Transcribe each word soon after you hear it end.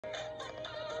Hey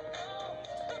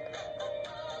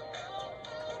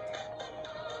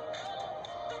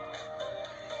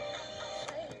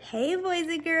boys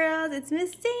and girls, it's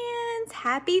Miss Sands.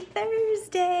 Happy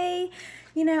Thursday.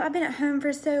 You know, I've been at home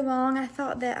for so long, I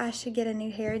thought that I should get a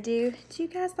new hairdo. Do you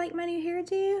guys like my new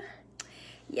hairdo?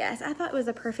 Yes, I thought it was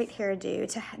a perfect hairdo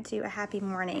to do a happy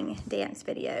morning dance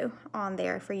video on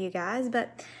there for you guys,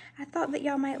 but I thought that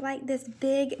y'all might like this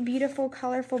big, beautiful,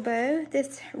 colorful bow.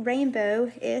 This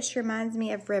rainbow-ish reminds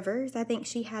me of Rivers. I think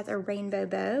she has a rainbow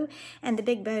bow, and the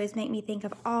big bows make me think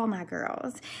of all my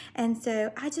girls. And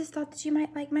so I just thought that you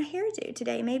might like my hairdo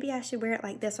today. Maybe I should wear it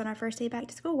like this on our first day back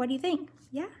to school. What do you think?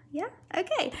 Yeah?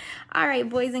 Okay. All right,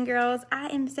 boys and girls, I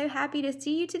am so happy to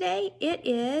see you today. It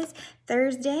is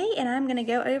Thursday, and I'm going to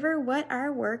go over what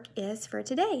our work is for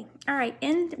today. All right,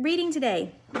 in reading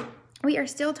today, we are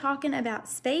still talking about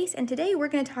space, and today we're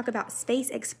going to talk about space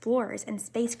explorers and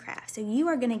spacecraft. So you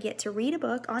are going to get to read a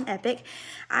book on Epic.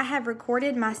 I have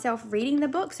recorded myself reading the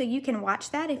book, so you can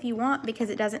watch that if you want, because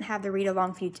it doesn't have the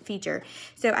read-along feature.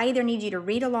 So I either need you to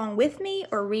read along with me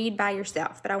or read by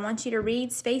yourself, but I want you to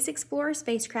read Space Explorer,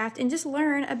 Spacecraft, and just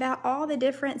learn about all the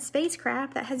different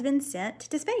spacecraft that has been sent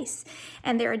to space.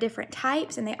 And there are different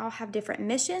types, and they all have different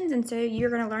missions, and so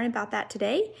you're going to learn about that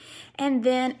today. And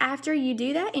then after you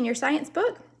do that in your science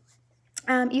book,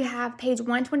 you have page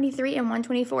 123 and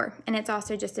 124, and it's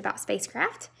also just about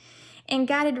spacecraft. In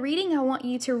guided reading, I want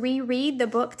you to reread the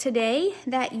book today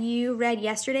that you read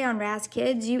yesterday on Raz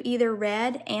Kids. You either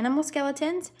read Animal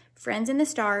Skeletons, Friends in the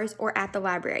Stars, or At the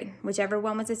Library, whichever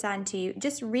one was assigned to you.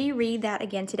 Just reread that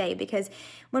again today, because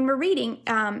when we're reading,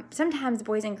 sometimes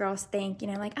boys and girls think,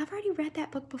 like, I've already read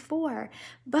that book before.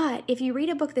 But if you read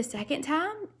a book the second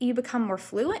time, you become more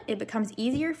fluent. It becomes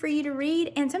easier for you to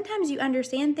read, and sometimes you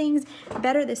understand things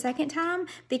better the second time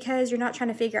because you're not trying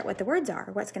to figure out what the words are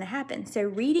or what's going to happen. So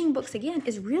reading books again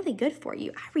is really good for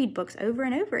you. I read books over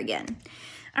and over again.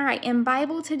 All right, in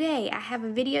Bible today, I have a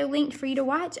video linked for you to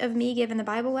watch of me giving the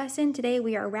Bible lesson. Today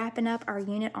we are wrapping up our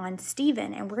unit on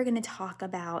Stephen, and we're going to talk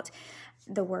about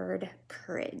the word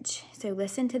courage. So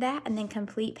listen to that and then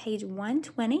complete page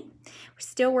 120. We're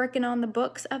still working on the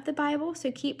books of the Bible,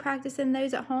 so keep practicing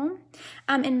those at home.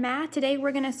 In math, today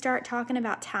we're going to start talking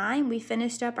about time. We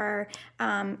finished up our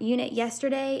unit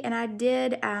yesterday, and I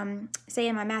did say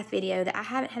in my math video that I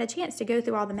haven't had a chance to go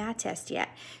through all the math tests yet.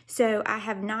 So I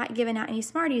have not given out any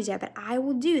Smarties yet, but I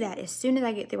will do that as soon as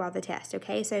I get through all the tests,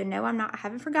 okay? So no, I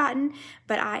haven't forgotten,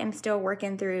 but I am still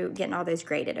working through getting all those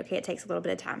graded, okay? It takes a little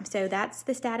bit of time. So that's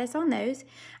the status on those.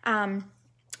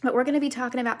 But we're going to be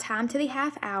talking about time to the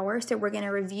half hour, so we're going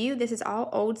to review. This is all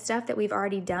old stuff that we've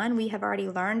already done. We have already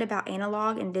learned about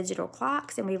analog and digital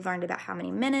clocks, and we've learned about how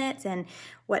many minutes and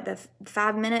what the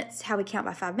 5 minutes, how we count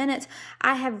by 5 minutes.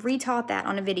 I have retaught that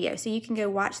on a video, so you can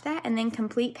go watch that and then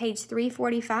complete page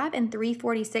 345 and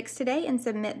 346 today and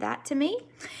submit that to me.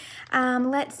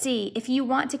 Let's see, if you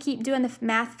want to keep doing the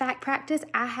math fact practice,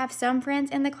 I have some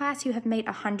friends in the class who have made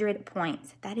 100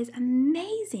 points. That is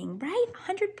amazing, right?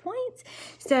 100 points.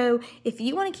 So if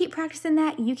you want to keep practicing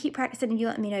that, you keep practicing and you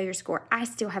let me know your score. I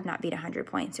still have not beat 100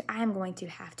 points, so I am going to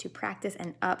have to practice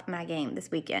and up my game this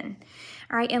weekend.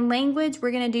 All right, in language,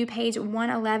 we're going to do page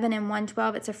 111 and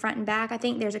 112. It's a front and back. I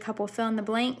think there's a couple fill in the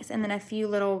blanks and then a few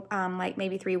little, like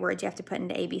maybe 3 words you have to put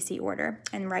into ABC order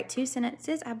and write 2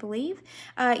 sentences, I believe.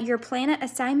 Your Planet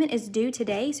assignment is due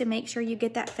today, so make sure you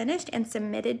get that finished and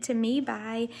submitted to me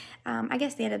by, I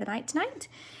guess, the end of the night tonight.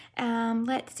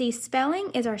 Let's see, spelling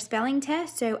is our spelling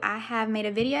test, so I have made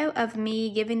a video of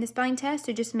me giving the spelling test,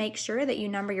 so just make sure that you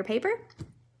number your paper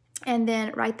and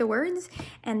then write the words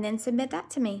and then submit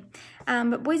that to me.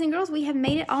 But boys and girls, we have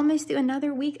made it almost through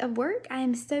another week of work. I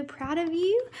am so proud of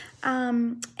you.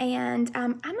 I'm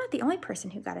not the only person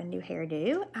who got a new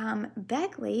hairdo.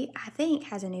 Beckley, I think,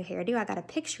 has a new hairdo. I got a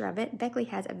picture of it. Beckley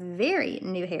has a very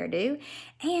new hairdo.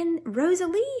 And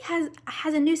Rosalie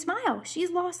has a new smile. She's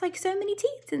lost like so many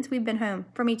teeth since we've been home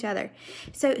from each other.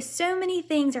 So many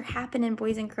things are happening,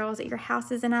 boys and girls, at your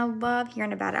houses, and I love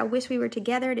hearing about it. I wish we were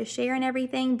together to share and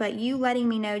everything, but you letting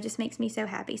me know just makes me so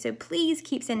happy. So please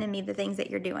keep sending me the things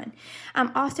that you're doing.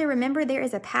 Also, remember, there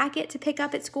is a packet to pick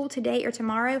up at school today or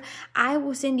tomorrow. I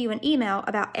will send you an email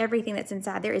about everything that's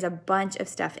inside. There is a bunch of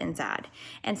stuff inside,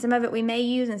 and some of it we may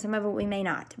use and some of it we may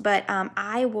not. But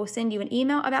I will send you an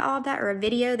email about all of that or a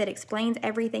video that explains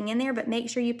everything in there, but make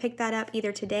sure you pick that up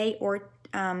either today or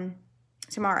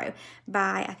tomorrow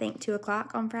by, I think, 2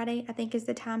 o'clock on Friday, I think is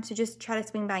the time. So just try to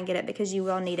swing by and get it because you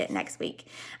will need it next week.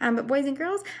 But boys and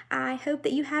girls, I hope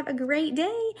that you have a great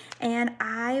day, and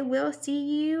I will see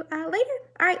you later.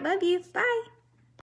 All right, love you. Bye.